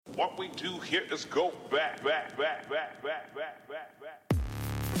What we do here is go back.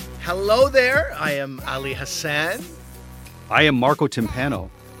 Hello there, I am Ali Hassan. I am Marco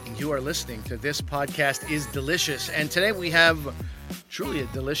Timpano. You are listening to This Podcast is Delicious. And today we have truly a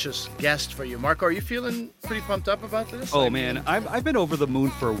delicious guest for you. Marco, are you feeling pretty pumped up about this? Oh, man, I've been over the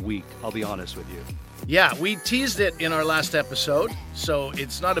moon for a week, I'll be honest with you. Yeah, we teased it in our last episode, so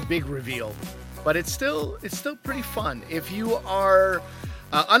it's not a big reveal, but it's still pretty fun. If you are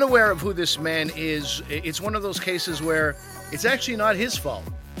unaware of who this man is, it's one of those cases where it's actually not his fault.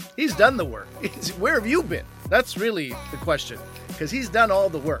 He's done the work. Where have you been? That's really the question, because he's done all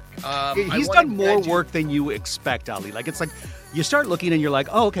the work. He's done more work than you expect, Ali. Like, it's like you start looking and you're like,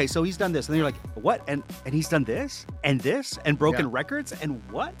 oh, okay, so he's done this. And then you're like, what? And he's done this and broken records and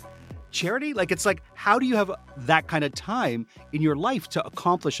what? Charity? Like, it's like, how do you have that kind of time in your life to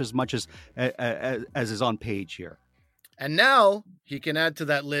accomplish as much as is on page here? And now he can add to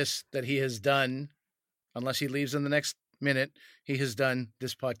that list that he has done, unless he leaves in the next minute, he has done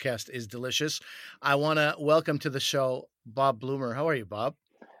This Podcast is Delicious. I want to welcome to the show Bob Bloomer. How are you, Bob?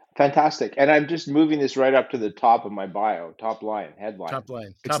 Fantastic. And I'm just moving this right up to the top of my bio, headline. Top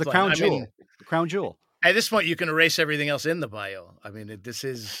line. It's the crown jewel. The crown jewel. At this point, you can erase everything else in the bio. I mean, this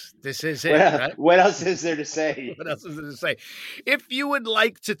is it, right? What else is there to say? What else is there to say? If you would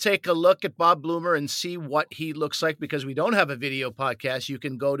like to take a look at Bob Bloomer and see what he looks like, because we don't have a video podcast, you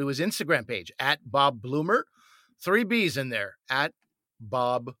can go to his Instagram page, at Bob Bloomer. 3 B's in there, at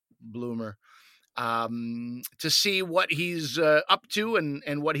Bob Bloomer, to see what he's up to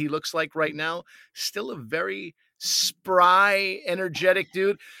and what he looks like right now. Still a very spry, energetic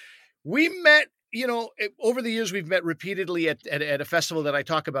dude. We met, over the years, we've met repeatedly at a festival that I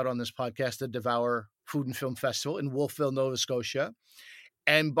talk about on this podcast, the Devour Food and Film Festival in Wolfville, Nova Scotia.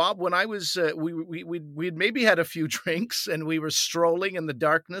 And Bob, when I was, we'd maybe had a few drinks and we were strolling in the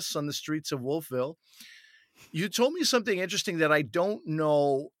darkness on the streets of Wolfville. You told me something interesting that I don't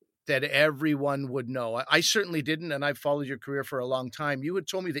know that everyone would know. I certainly didn't, and I've followed your career for a long time. You had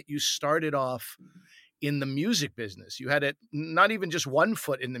told me that you started off in the music business. You had not even just one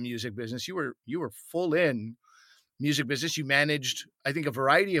foot in the music business. You were full in music business. You managed, I think, a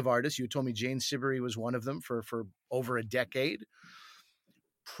variety of artists. You told me Jane Siberry was one of them for over a decade.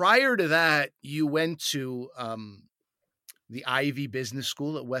 Prior to that, you went to the Ivy Business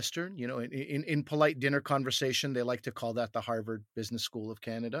School at Western. In polite dinner conversation, they like to call that the Harvard Business School of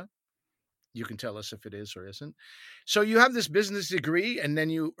Canada. You can tell us if it is or isn't. So you have this business degree, and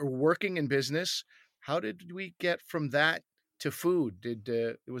then you are working in business. How did we get from that to food?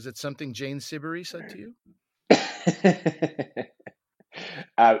 Was it something Jane Siberry said to you?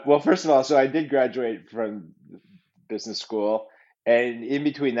 Well, first of all, so I did graduate from business school. And in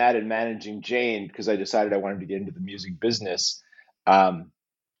between that and managing Jane, because I decided I wanted to get into the music business, I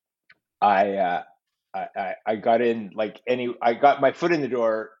got in I got my foot in the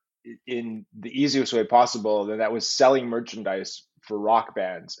door in the easiest way possible, and that was selling merchandise for rock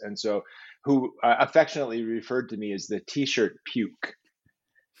bands, and so who affectionately referred to me as the T-shirt puke.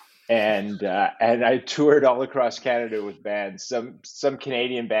 And I toured all across Canada with bands, some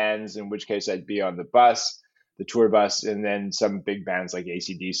Canadian bands, in which case I'd be on the tour bus, and then some big bands like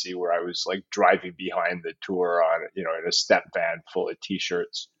AC/DC, where I was like driving behind the tour on, in a step van full of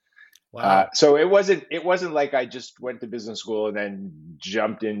T-shirts. Wow. So it wasn't like I just went to business school and then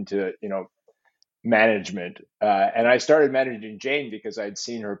jumped into, management. And I started managing Jane because I'd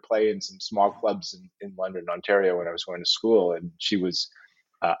seen her play in some small clubs in London, Ontario when I was going to school. And she was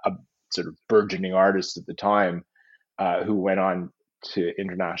a sort of burgeoning artist at the time, who went on to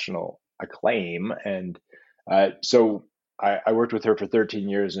international acclaim. And so I worked with her for 13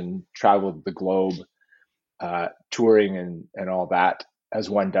 years and traveled the globe, touring and all that, as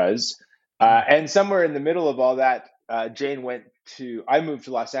one does. And somewhere in the middle of all that, I moved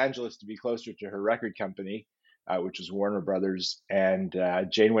to Los Angeles to be closer to her record company, which was Warner Brothers. And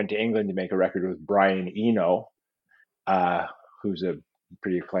Jane went to England to make a record with Brian Eno, who's a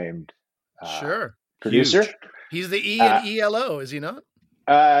pretty acclaimed producer. Huge. He's the E in ELO, is he not?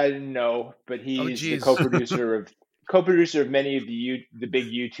 No, but he's the co-producer of many of the big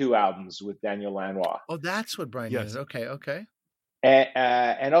U2 albums with Daniel Lanois. Oh, that's what Brian is. Okay.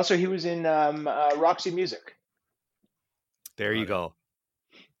 And also he was in Roxy Music. There you go.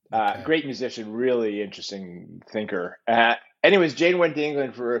 Great musician, really interesting thinker. Anyways, Jane went to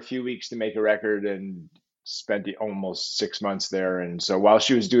England for a few weeks to make a record and spent almost 6 months there. And so while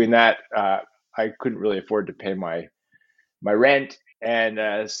she was doing that, I couldn't really afford to pay my rent.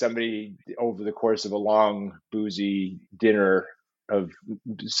 And somebody, over the course of a long, boozy dinner of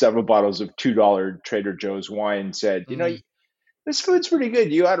several bottles of $2 Trader Joe's wine, said, there's this food's pretty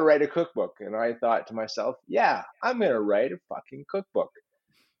good. You ought to write a cookbook. And I thought to myself, yeah, I'm going to write a fucking cookbook.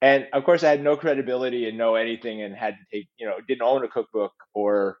 And of course, I had no credibility and no anything, and had to take, didn't own a cookbook,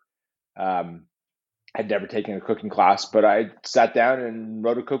 or had never taken a cooking class. But I sat down and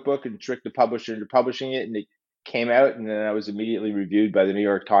wrote a cookbook and tricked the publisher into publishing it, and it came out. And then I was immediately reviewed by the New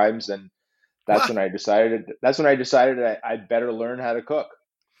York Times, and that's when I decided. I'd better learn how to cook.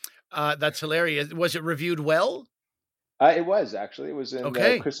 That's hilarious. Was it reviewed well? It was actually. It was in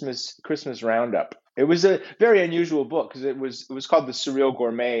the Christmas Roundup. It was a very unusual book because it was called The Surreal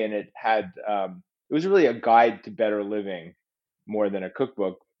Gourmet, and it had it was really a guide to better living more than a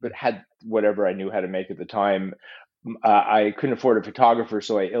cookbook, but had whatever I knew how to make at the time. I couldn't afford a photographer,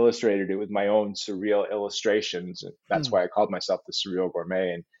 so I illustrated it with my own surreal illustrations. That's why I called myself The Surreal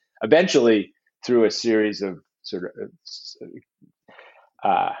Gourmet. And eventually, through a series of sort of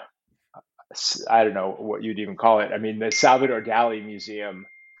I don't know what you'd even call it. I mean, the Salvador Dali Museum.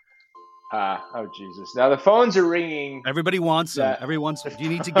 Oh Jesus! Now the phones are ringing. Everybody wants them. Do you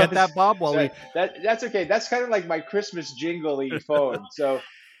need to get that, Bob? That's okay. That's kind of like my Christmas jingle-y phone. So,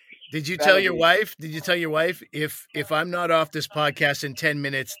 did you tell your wife? Did you tell your wife if I'm not off this podcast in 10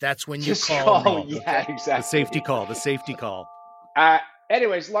 minutes, that's when you call me? Yeah, exactly. The safety call.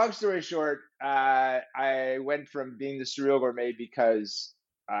 Anyways, long story short, I went from being the Surreal Gourmet because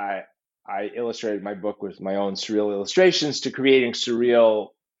I illustrated my book with my own surreal illustrations to creating surreal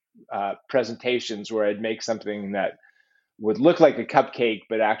presentations where I'd make something that would look like a cupcake,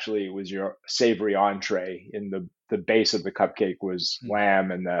 but actually it was your savory entree. In the base of the cupcake was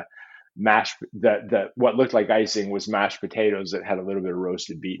lamb, and the what looked like icing was mashed potatoes that had a little bit of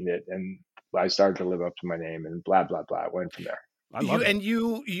roasted beet in it. And I started to live up to my name, and blah blah blah. It went from there.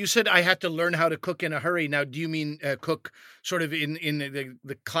 You said I had to learn how to cook in a hurry. Now, do you mean cook sort of in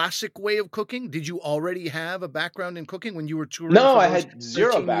the classic way of cooking? Did you already have a background in cooking when you were touring? No, I had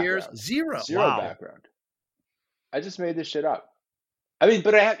zero background. Years? Zero background. I just made this shit up. I mean,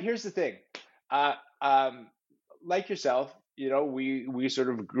 but here's the thing. Like yourself, we sort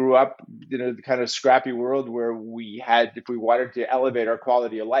of grew up in a kind of scrappy world where if we wanted to elevate our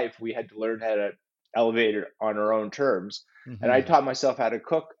quality of life, we had to learn how to elevate it on our own terms. Mm-hmm. And I taught myself how to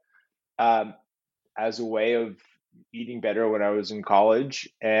cook as a way of eating better when I was in college.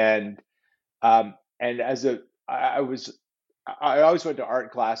 And I always went to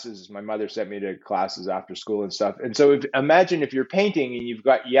art classes. My mother sent me to classes after school and stuff. And so imagine if you're painting and you've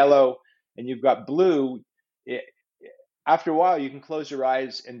got yellow and you've got blue, after a while you can close your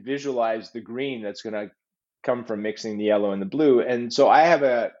eyes and visualize the green that's going to come from mixing the yellow and the blue. And so I have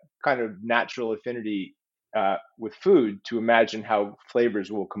a kind of natural affinity with food to imagine how flavors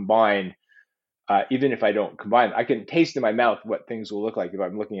will combine, even if I don't combine. I can taste in my mouth what things will look like if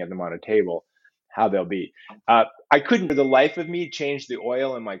I'm looking at them on a table, how they'll be. I couldn't, for the life of me, change the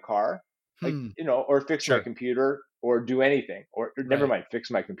oil in my car, or fix my computer, or do anything, or never mind,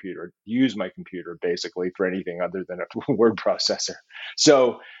 fix my computer, use my computer basically for anything other than a word processor.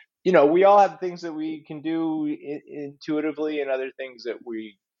 So, we all have things that we can do intuitively, and other things that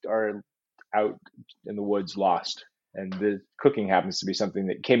we are out in the woods lost. And the cooking happens to be something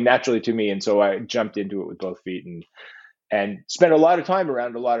that came naturally to me, and so I jumped into it with both feet and spent a lot of time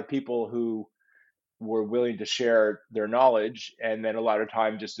around a lot of people who were willing to share their knowledge, and then a lot of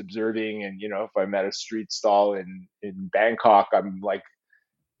time just observing. And if I'm at a street stall in Bangkok, I'm like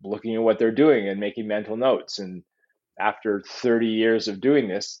looking at what they're doing and making mental notes. And after 30 years of doing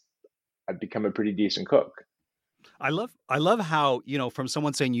this, I've become a pretty decent cook. I love how, from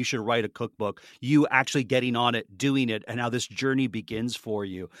someone saying you should write a cookbook, you actually getting on it, doing it, and how this journey begins for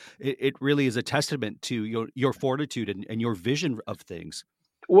you. It really is a testament to your fortitude and your vision of things.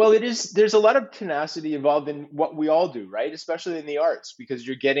 Well, it is. There's a lot of tenacity involved in what we all do, right? Especially in the arts, because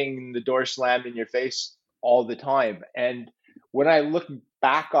you're getting the door slammed in your face all the time. And when I look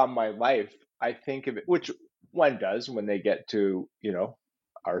back on my life, I think of it, which one does when they get to,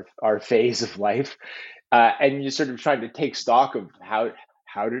 our phase of life. And you're sort of trying to take stock of how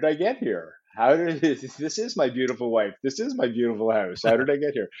did I get here? This is my beautiful wife. This is my beautiful house. How did I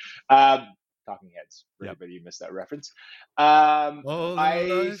get here? Talking Heads. For anybody who missed that reference. I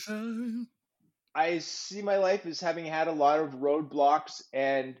see my life as having had a lot of roadblocks,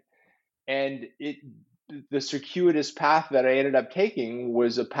 and the circuitous path that I ended up taking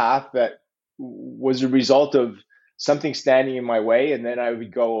was a path that was a result of something standing in my way, and then I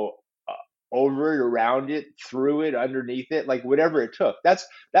would go over it, around it, through it, underneath it, like whatever it took. That's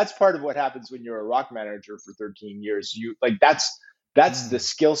part of what happens when you're a rock manager for 13 years. That's the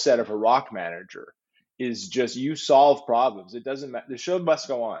skill set of a rock manager, is just you solve problems. It doesn't matter. The show must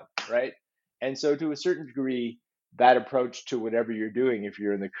go on, right? And so to a certain degree, that approach to whatever you're doing, if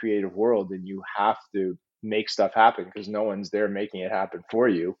you're in the creative world and you have to make stuff happen because no one's there making it happen for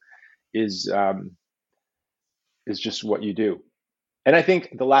you, is just what you do. And I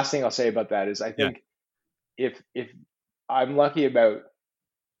think the last thing I'll say about that is I think if I'm lucky about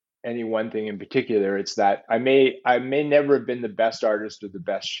any one thing in particular, it's that I may never have been the best artist or the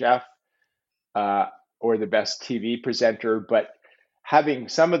best chef or the best TV presenter, but having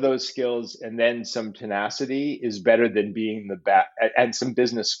some of those skills and then some tenacity is better than being the best, and some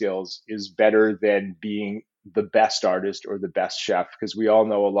business skills is better than being the best artist or the best chef, because we all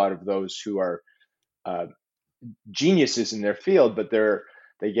know a lot of those who are geniuses in their field, but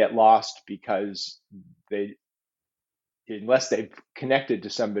they get lost because unless they've connected to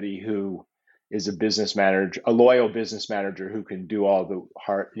somebody who is a business manager, a loyal business manager who can do all the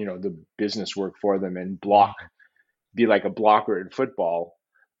hard, the business work for them and be like a blocker in football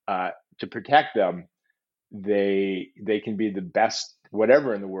to protect them, they can be the best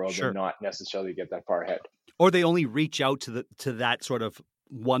whatever in the world and not necessarily get that far ahead. Or they only reach out to that sort of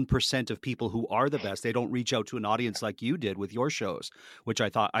 1% of people who are the best. They don't reach out to an audience like you did with your shows, which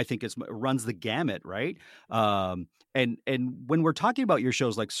I think runs the gamut, right? And when we're talking about your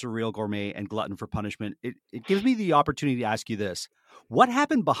shows like Surreal Gourmet and Glutton for Punishment, it gives me the opportunity to ask you this. What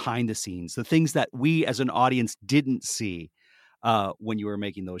happened behind the scenes, the things that we as an audience didn't see when you were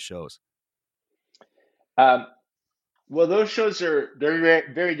making those shows? Well, those shows they're very,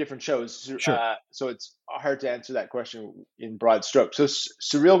 very different shows. Sure. So it's hard to answer that question in broad strokes. So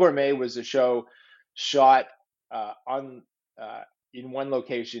Surreal Gourmet was a show shot in one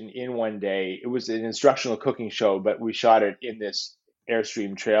location in one day. It was an instructional cooking show, but we shot it in this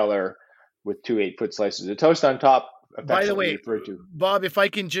Airstream trailer with 2 8-foot slices of toast on top. By the way, Bob, if I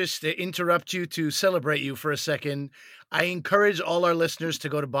can just interrupt you to celebrate you for a second, I encourage all our listeners to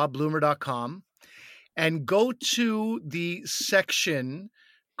go to bobbloomer.com and go to the section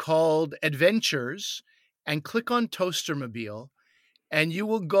called Adventures and click on Toastermobile, and you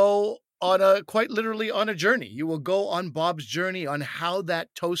will go on quite literally on a journey. You will go on Bob's journey on how that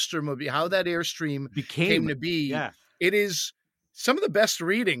Toastermobile, how that Airstream came to be. Yeah. It is some of the best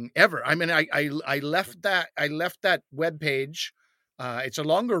reading ever. I mean, I left that webpage. It's a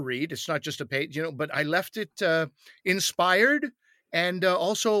longer read. It's not just a page, but I left it inspired and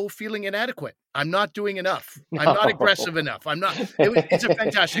also feeling inadequate. I'm not doing enough. I'm not aggressive enough. I'm not. It's a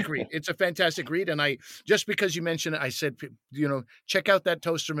fantastic read. It's a fantastic read. And just because you mentioned it, I said, check out that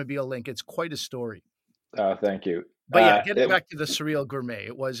Toastermobile link. It's quite a story. Thank you. But yeah, getting back to the Surreal Gourmet,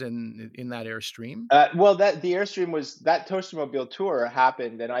 it was in that Airstream. Well, the Airstream was that Toastermobile tour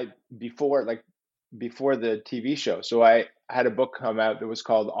happened, and before the TV show. So I had a book come out that was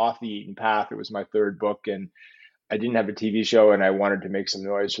called Off the Eaten Path. It was my third book, and I didn't have a TV show, and I wanted to make some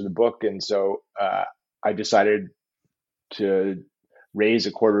noise for the book, and so I decided to raise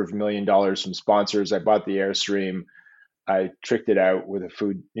 $250,000 from sponsors. I bought the Airstream. I tricked it out with a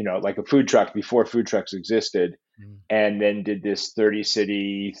food, like a food truck before food trucks existed, and then did this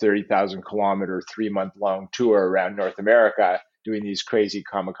 30-city, 30,000 kilometer, 3-month-long tour around North America, doing these crazy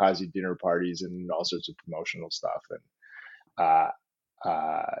kamikaze dinner parties and all sorts of promotional stuff, and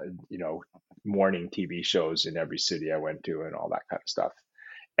morning TV shows in every city I went to and all that kind of stuff.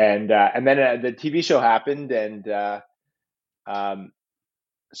 And then the TV show happened, and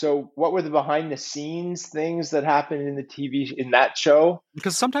so what were the behind the scenes things that happened in that show?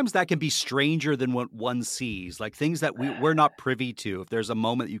 Because sometimes that can be stranger than what one sees, like things that we're not privy to. If there's a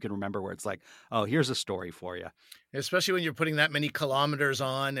moment you can remember where it's like, oh, here's a story for you. Especially when you're putting that many kilometers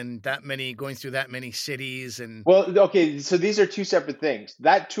on and going through that many cities. And well, okay, so these are two separate things.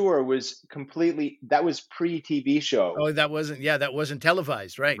 That tour was that was pre-TV show. Oh, that wasn't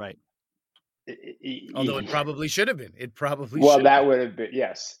televised, right? Right. Although it probably should have been. It probably well, that would have been,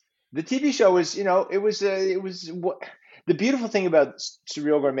 yes. The TV show was, the beautiful thing about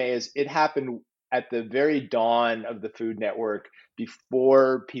Surreal Gourmet is it happened at the very dawn of the Food Network,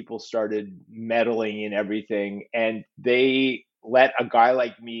 before people started meddling in everything. And they let a guy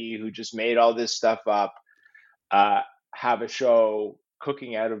like me, who just made all this stuff up, have a show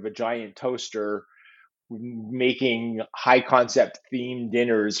cooking out of a giant toaster, making high concept themed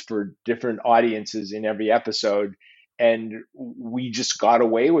dinners for different audiences in every episode. And we just got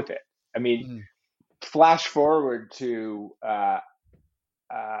away with it. I mean, flash forward to a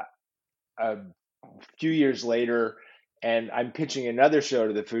few years later, and I'm pitching another show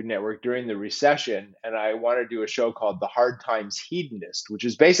to the Food Network during the recession, and I want to do a show called The Hard Times Hedonist, which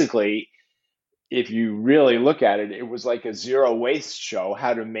is basically, if you really look at it, it was like a zero waste show,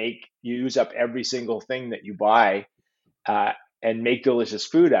 how to use up every single thing that you buy and make delicious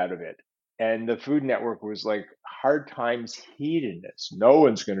food out of it. And the Food Network was like, Hard Times Hedonist. No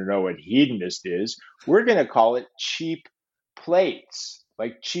one's going to know what hedonist is. We're going to call it cheap plates,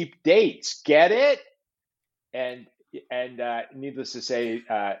 like cheap dates. Get it? And needless to say,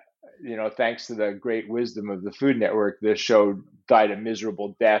 thanks to the great wisdom of the Food Network, this show died a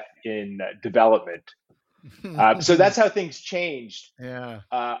miserable death in development. So that's how things changed. Yeah.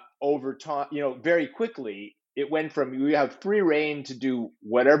 Over time, very quickly. It went from you have free reign to do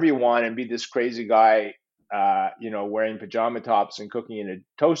whatever you want and be this crazy guy, wearing pajama tops and cooking in a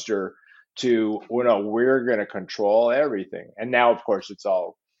toaster, to, we're going to control everything. And now, of course, it's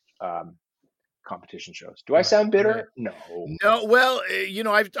all competition shows. Do I sound bitter? Right. No. Well,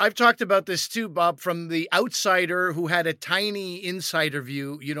 I've talked about this too, Bob, from the outsider who had a tiny insider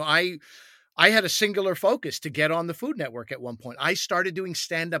view. I had a singular focus to get on the Food Network at one point. I started doing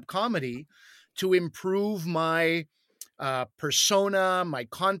stand-up comedy to improve my persona, my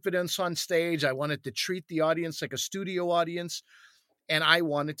confidence on stage. I wanted to treat the audience like a studio audience, and I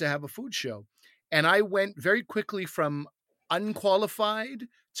wanted to have a food show. And I went very quickly from unqualified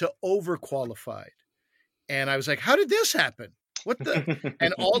to overqualified. And I was like, how did this happen? What the?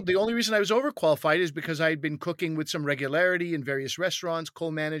 And the only reason I was overqualified is because I had been cooking with some regularity in various restaurants,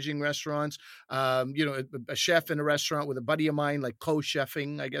 co-managing restaurants, a chef in a restaurant with a buddy of mine, like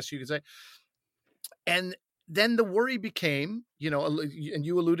co-chefing, I guess you could say. And then the worry became, and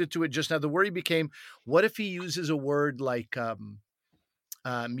you alluded to it just now, the worry became, what if he uses a word like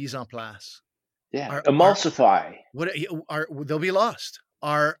mise en place? Yeah, emulsify. They'll be lost.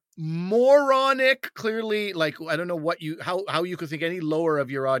 Are moronic, clearly, like, I don't know how you could think any lower of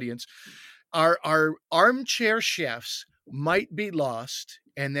your audience. Our armchair chefs might be lost,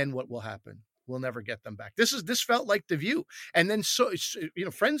 and then what will happen? We'll never get them back. This felt like The View. And then,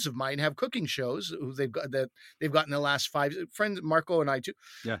 friends of mine have cooking shows who they've got in the last 5 friends, Marco and I too.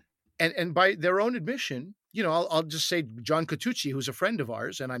 Yeah. And by their own admission, I'll just say John Catucci, who's a friend of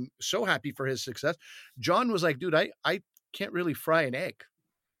ours, and I'm so happy for his success. John was like, dude, I can't really fry an egg.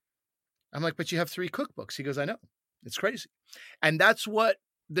 I'm like, but you have 3 cookbooks. He goes, I know. It's crazy. And that's what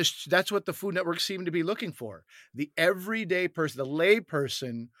the Food Network seemed to be looking for. The everyday person, the lay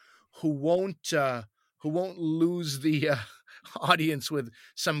person who won't lose the audience with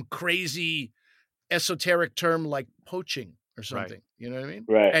some crazy esoteric term like poaching or something. Right. You know what I mean?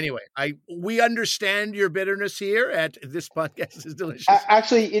 Right. Anyway, we understand your bitterness here at This Podcast is Delicious.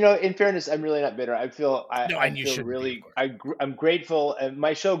 Actually, in fairness, I'm really not bitter. I'm grateful. And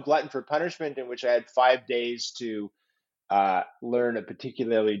my show, Glutton for Punishment, in which I had 5 days to learn a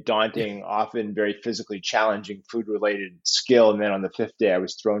particularly daunting, often very physically challenging food-related skill. And then on the 5th day, I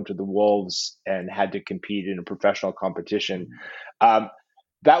was thrown to the wolves and had to compete in a professional competition.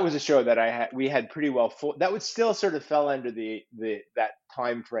 That was a show that we had pretty well full. That would still sort of fell under that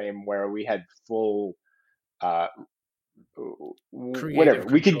time frame where we had full whatever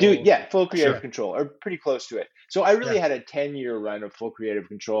we could do. Yeah, full creative control, or pretty close to it. So I really had a 10-year run of full creative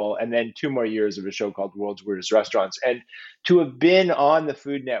control, and then 2 more years of a show called World's Weirdest Restaurants. And to have been on the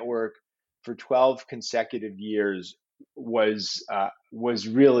Food Network for 12 consecutive years was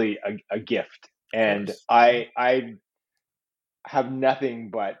really a gift. And I have nothing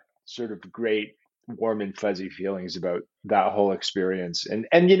but sort of great, warm and fuzzy feelings about that whole experience.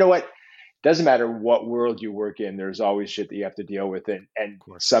 And you know what? Doesn't matter what world you work in, there's always shit that you have to deal with, and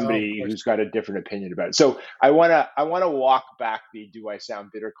somebody who's got a different opinion about it. So I wanna walk back the "Do I sound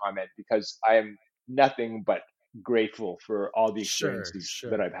bitter" comment, because I am nothing but grateful for all the experiences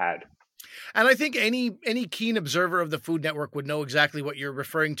that I've had. And I think any keen observer of the Food Network would know exactly what you're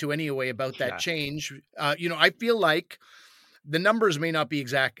referring to anyway about that change. I feel like the numbers may not be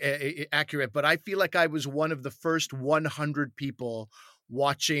accurate, but I feel like I was one of the first 100 people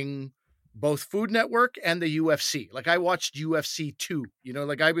watching both Food Network and the UFC. Like, I watched UFC 2,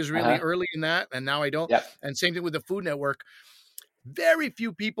 like I was really early in that, and now I don't. Yep. And same thing with the Food Network. Very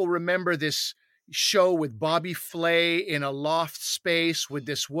few people remember this show with Bobby Flay in a loft space with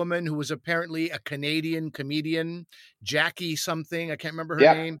this woman who was apparently a Canadian comedian, Jackie something. I can't remember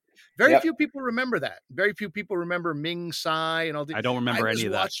her name. Very few people remember that. Very few people remember Ming Tsai and all the. I don't remember any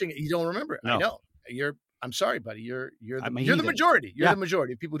of that. It. You don't remember it. No. I know. I'm sorry, buddy. You're the majority. You're the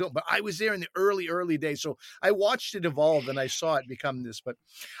majority. People don't. But I was there in the early days, so I watched it evolve and I saw it become this. But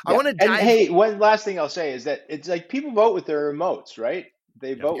I want to dive. And hey, one last thing I'll say is that it's like people vote with their remotes, right?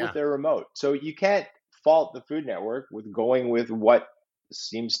 They vote with their remote, so you can't fault the Food Network with going with what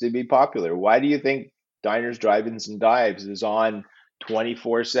seems to be popular. Why do you think Diners, Drive-Ins, and Dives is on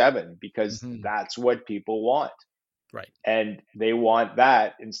 24/7? Because that's what people want. Right. And they want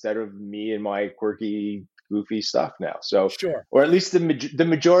that instead of me and my quirky, goofy stuff now. So, or at least the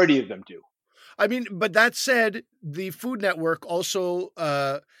majority of them do. I mean, but that said, the Food Network also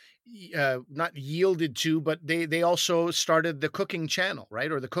not yielded to, but they also started the cooking channel,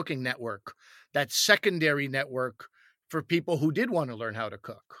 right? Or the cooking network, that secondary network for people who did want to learn how to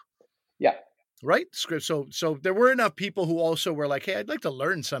cook. Yeah. Right. So there were enough people who also were like, hey, I'd like to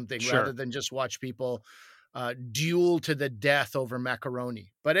learn something Sure. rather than just watch people duel to the death over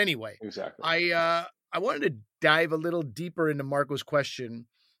macaroni. But anyway, Exactly. I wanted to dive a little deeper into Marco's question,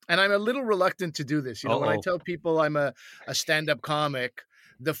 and I'm a little reluctant to do this. You know, when I tell people I'm a stand-up comic,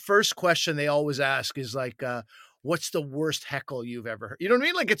 the first question they always ask is like, what's the worst heckle you've ever heard? You know what I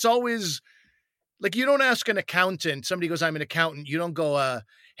mean? Like, it's always like, you don't ask an accountant. Somebody goes, I'm an accountant. You don't go,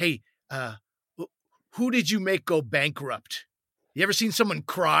 hey, who did you make go bankrupt? You ever seen someone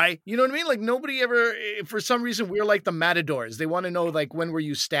cry? You know what I mean? Like, nobody ever, for some reason, we're like the matadors. They want to know, like, when were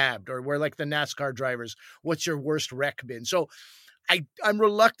you stabbed? Or we're like the NASCAR drivers. What's your worst wreck been? So I'm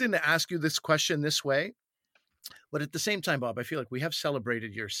reluctant to ask you this question this way. But at the same time, Bob, I feel like we have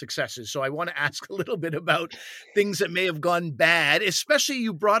celebrated your successes. So I want to ask a little bit about things that may have gone bad, especially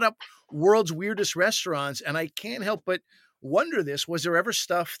you brought up World's Weirdest Restaurants. And I can't help but wonder this. Was there ever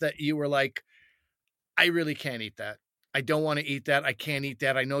stuff that you were like, I really can't eat that. I don't want to eat that. I can't eat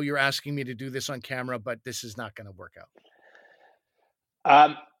that. I know you're asking me to do this on camera, but this is not going to work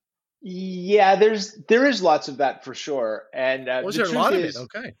out. Yeah, there is lots of that for sure. And was there a lot of it?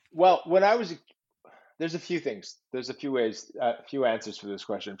 Okay. Well, when I was there's a few things. There's a few ways, a few answers for this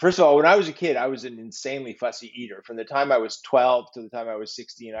question. First of all, when I was a kid, I was an insanely fussy eater. From the time I was 12 to the time I was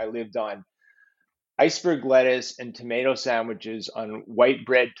 16, I lived on iceberg lettuce and tomato sandwiches on white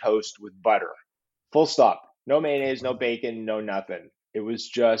bread toast with butter. Full stop. No mayonnaise, no bacon, no nothing. It was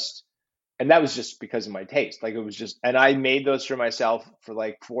just, and that was just because of my taste. Like, it was just, and I made those for myself for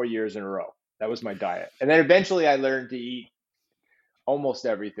like 4 years in a row. That was my diet. And then eventually I learned to eat almost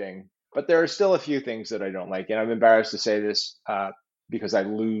everything. But there are still a few things that I don't like. And I'm embarrassed to say this because I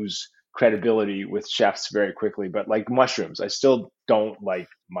lose credibility with chefs very quickly. But like mushrooms, I still don't like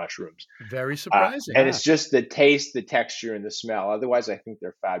mushrooms. Very surprising. And it's just the taste, the texture, and the smell. Otherwise, I think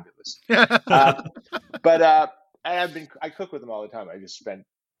they're fabulous. But I cook with them all the time. I just spent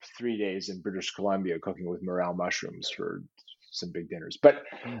 3 days in British Columbia cooking with morel mushrooms for some big dinners. But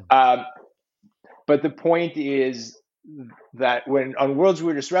the point is that when on World's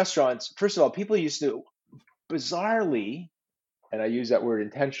Weirdest Restaurants, first of all, people used to bizarrely, and I use that word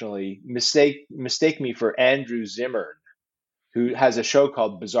intentionally, mistake me for Andrew Zimmern, who has a show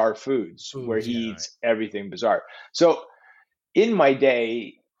called Bizarre Foods, where he eats everything bizarre. So in my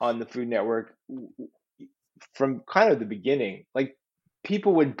day on the Food Network, from kind of the beginning, like,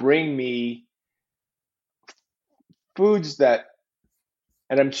 people would bring me foods that,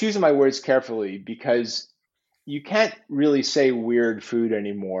 and I'm choosing my words carefully because you can't really say weird food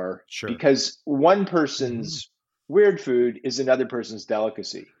anymore. Sure. Because one person's weird food is another person's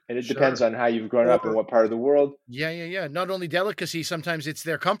delicacy. And it depends on how you've grown up and what part of the world. Yeah. Not only delicacy, sometimes it's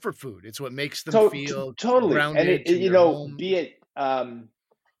their comfort food. It's what makes them feel totally grounded. And home. Be it some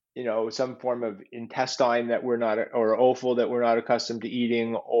form of intestine that we're not, or offal that we're not accustomed to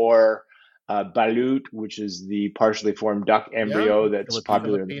eating, or balut, which is the partially formed duck embryo that's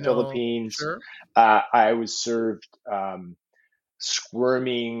popular in the Philippines. Sure. I was served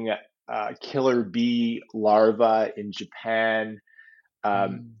squirming killer bee larvae in Japan.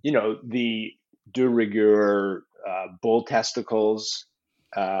 The de rigueur bull testicles.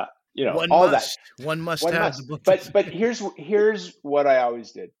 One must have. But here's what I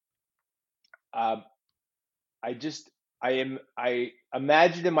always did. I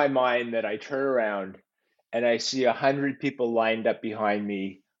imagine in my mind that I turn around and I see 100 people lined up behind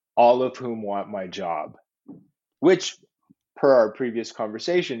me, all of whom want my job, which, per our previous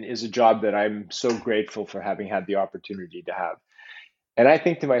conversation, is a job that I'm so grateful for having had the opportunity to have. And I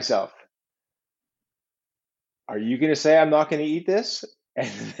think to myself, are you going to say I'm not going to eat this?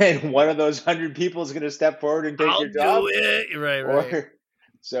 And then one of those 100 people is going to step forward and take your job? I'll do it. Right.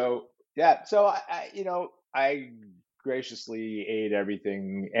 So I graciously ate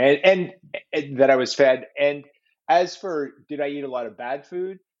everything and that I was fed. And as for, did I eat a lot of bad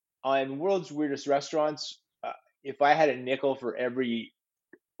food? On World's Weirdest Restaurants, if I had a nickel for every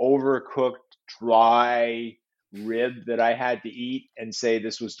overcooked, dry rib that I had to eat and say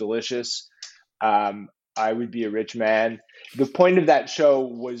this was delicious, I would be a rich man. The point of that show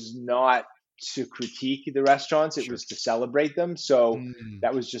was not to critique the restaurants. It was to celebrate them. So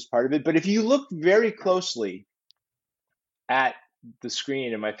that was just part of it. But if you look very closely at the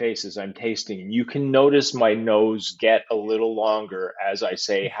screen in my face as I'm tasting, you can notice my nose get a little longer as I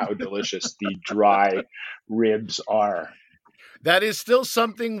say how delicious the dry ribs are. That is still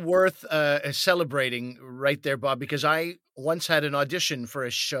something worth celebrating right there, Bob, because I once had an audition for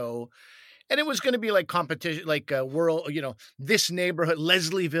a show and it was going to be like competition, like world, this neighborhood,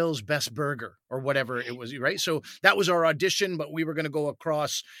 Leslieville's best burger or whatever it was, right? So that was our audition, but we were going to go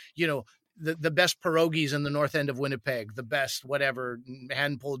across, the best pierogies in the north end of Winnipeg, the best whatever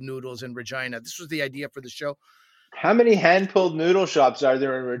hand-pulled noodles in Regina. This was the idea for the show. How many hand-pulled noodle shops are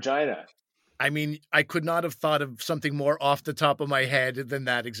there in Regina? I mean, I could not have thought of something more off the top of my head than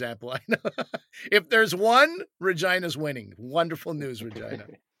that example. I know. If there's one, Regina's winning. Wonderful news, Regina.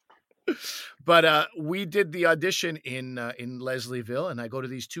 But we did the audition in Leslieville, and I go to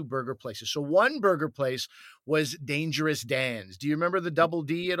these two burger places. So one burger place was Dangerous Dan's. Do you remember the Double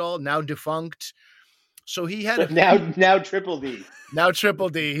D at all? Now defunct. So he had now Triple D. Now Triple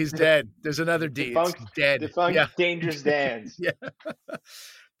D. He's dead. There's another D. Defunct, it's dead. Defunct Dangerous Dan's. Yeah.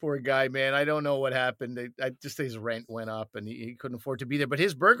 Poor guy, man. I don't know what happened. I just think his rent went up and he couldn't afford to be there. But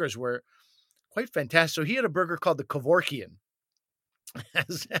his burgers were quite fantastic. So he had a burger called the Kevorkian,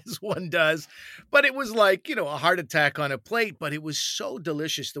 as one does. But it was like, a heart attack on a plate. But it was so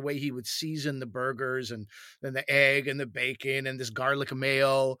delicious the way he would season the burgers and then the egg and the bacon and this garlic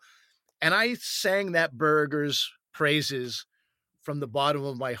mayo. And I sang that burger's praises from the bottom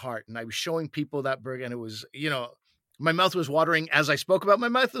of my heart. And I was showing people that burger and it was, my mouth was watering as I spoke about. My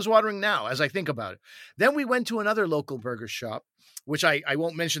mouth is watering now as I think about it. Then we went to another local burger shop, which I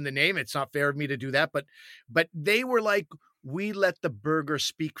won't mention the name. It's not fair of me to do that. But they were like, we let the burger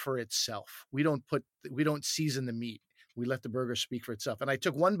speak for itself. We don't season the meat. We let the burger speak for itself. And I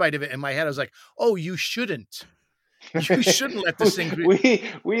took one bite of it in my head. I was like, oh, you shouldn't. You shouldn't let this thing be.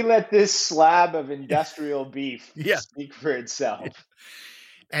 We let this slab of industrial beef speak for itself.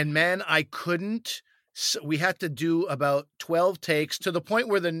 And man, I couldn't. So we had to do about 12 takes to the point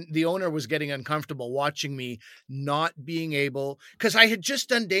where the owner was getting uncomfortable watching me not being able, because I had just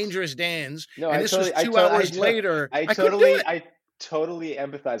done Dangerous Dan's, and this was 2 hours later. I totally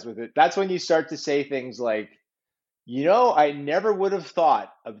empathize with it. That's when you start to say things like, I never would have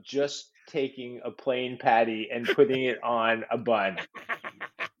thought of just taking a plain patty and putting it on a bun.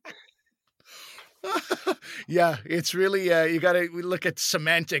 Yeah, it's really you got to look at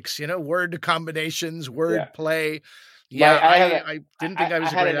semantics, word combinations, word play. Yeah, I didn't think I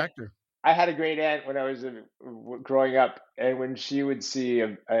was a great actor. I had a great aunt when I was growing up, and when she would see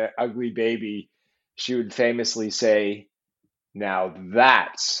an ugly baby, she would famously say, "Now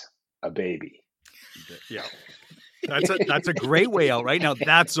that's a baby." Yeah. That's a great way out, right? Now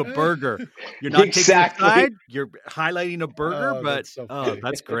that's a burger. You're not taking a side, you're highlighting a burger, but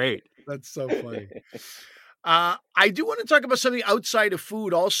that's great. That's so funny. I do want to talk about something outside of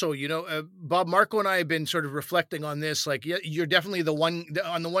food also. Bob, Marco and I have been sort of reflecting on this. Like, you're definitely the one,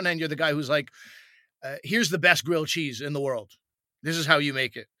 on the one hand, you're the guy who's like, here's the best grilled cheese in the world. This is how you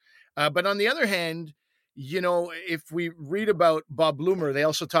make it. But on the other hand, if we read about Bob Blumer, they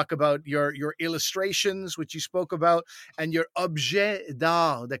also talk about your illustrations, which you spoke about, and your objet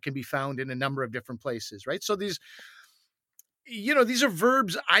d'art that can be found in a number of different places, right? So these are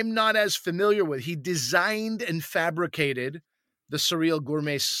verbs I'm not as familiar with. He designed and fabricated the Surreal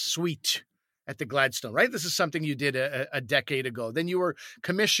Gourmet Suite at the Gladstone, right? This is something you did a decade ago. Then you were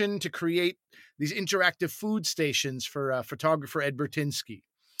commissioned to create these interactive food stations for photographer Ed Bertinsky.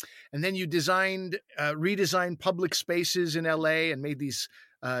 And then you redesigned public spaces in LA and made these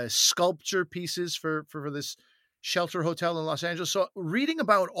sculpture pieces for this shelter hotel in Los Angeles. So reading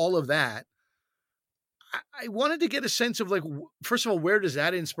about all of that, I wanted to get a sense of, like, first of all, where does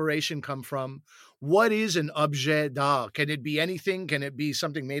that inspiration come from? What is an objet d'art? Can it be anything? Can it be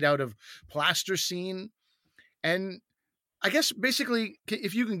something made out of plasticine? And I guess basically,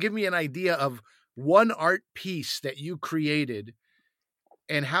 if you can give me an idea of one art piece that you created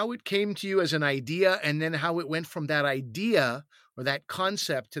and how it came to you as an idea, and then how it went from that idea or that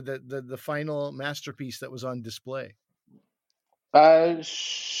concept to the final masterpiece that was on display.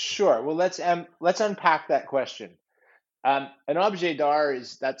 Sure. Well, let's unpack that question. An objet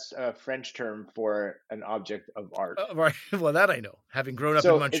d'art that's a French term for an object of art. Right. Well, that I know. Having grown up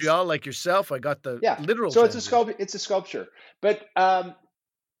in Montreal like yourself, I got the literal. So it's a sculpture. But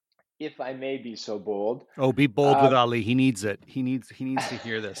if I may be so bold. Oh, be bold with Ali. He needs it. He needs to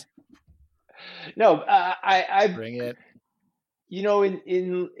hear this. No, I bring it.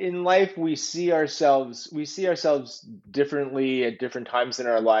 In life, we see ourselves differently at different times in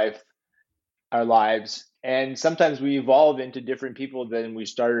our lives, and sometimes we evolve into different people than we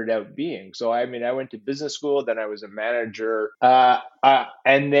started out being. So, I went to business school, then I was a manager,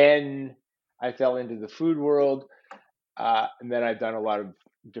 and then I fell into the food world, and then I've done a lot of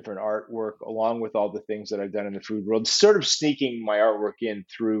different artwork along with all the things that I've done in the food world, sort of sneaking my artwork in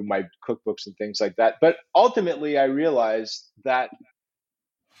through my cookbooks and things like that. But ultimately, I realized that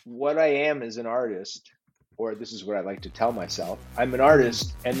what I am as an artist, or this is what I like to tell myself, I'm an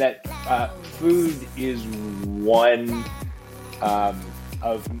artist, and that food is one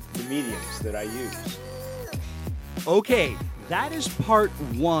of the mediums that I use. Okay, that is part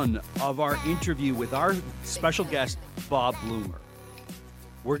 1 of our interview with our special guest, Bob Blumer.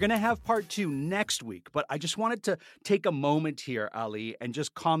 We're going to have part 2 next week, but I just wanted to take a moment here, Ali, and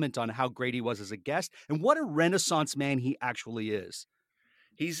just comment on how great he was as a guest and what a Renaissance man he actually is.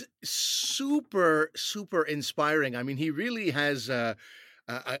 He's super, super inspiring. I mean, he really has a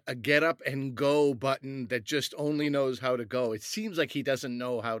get up and go button that just only knows how to go. It seems like he doesn't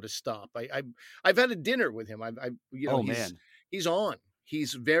know how to stop. I've had a dinner with him. He's on.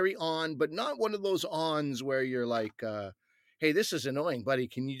 He's very on, but not one of those ons where you're like, hey, this is annoying, buddy.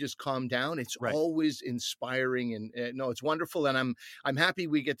 Can you just calm down? It's right. Always inspiring, and no, it's wonderful. And I'm happy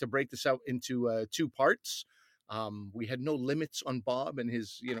we get to break this out into 2 parts. We had no limits on Bob and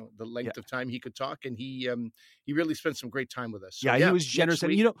his, the length of time he could talk, and he really spent some great time with us. So, he was generous.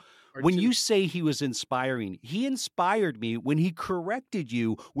 And when you say he was inspiring, he inspired me when he corrected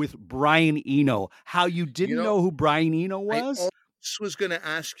you with Brian Eno, how you didn't know who Brian Eno was. I was going to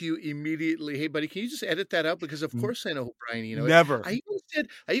ask you immediately, hey, buddy, can you just edit that out? Because of course I know who Brian Eno is. Never. I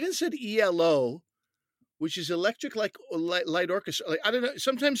even said ELO, which is Electric Light Orchestra. Like, I don't know.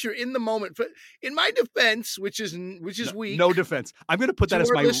 Sometimes you're in the moment. But in my defense, which is weak. No defense. I'm going to put that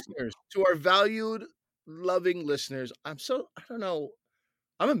as my listeners, to our valued, loving listeners. I don't know.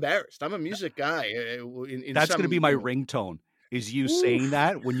 I'm embarrassed. I'm a music guy. That's going to be my ringtone. Is you saying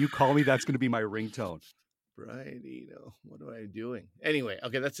that when you call me? That's going to be my ringtone. Brian Eno, what am I doing? Anyway,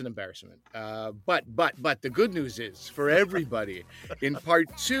 okay, that's an embarrassment. But the good news is for everybody, in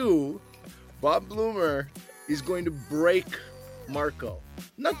part 2, Bob Blumer is going to break Marco.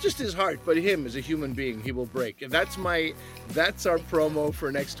 Not just his heart, but him as a human being, he will break. And that's our promo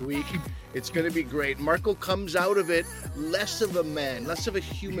for next week. It's going to be great. Marco comes out of it less of a man, less of a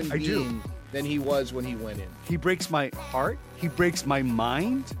human being than he was when he went in. He breaks my heart, he breaks my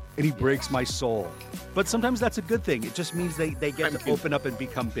mind, and he breaks my soul. But sometimes that's a good thing. It just means they get to open up and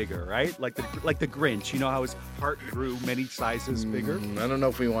become bigger, right? Like the Grinch. You know how his heart grew many sizes bigger? I don't know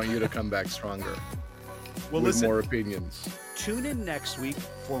if we want you to come back stronger. Well, with more opinions. Tune in next week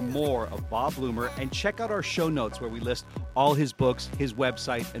for more of Bob Blumer, and check out our show notes where we list all his books, his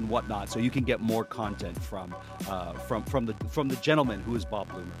website, and whatnot, so you can get more content from the gentleman who is Bob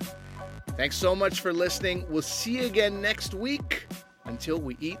Blumer. Thanks so much for listening. We'll see you again next week until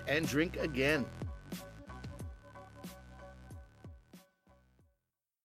we eat and drink again.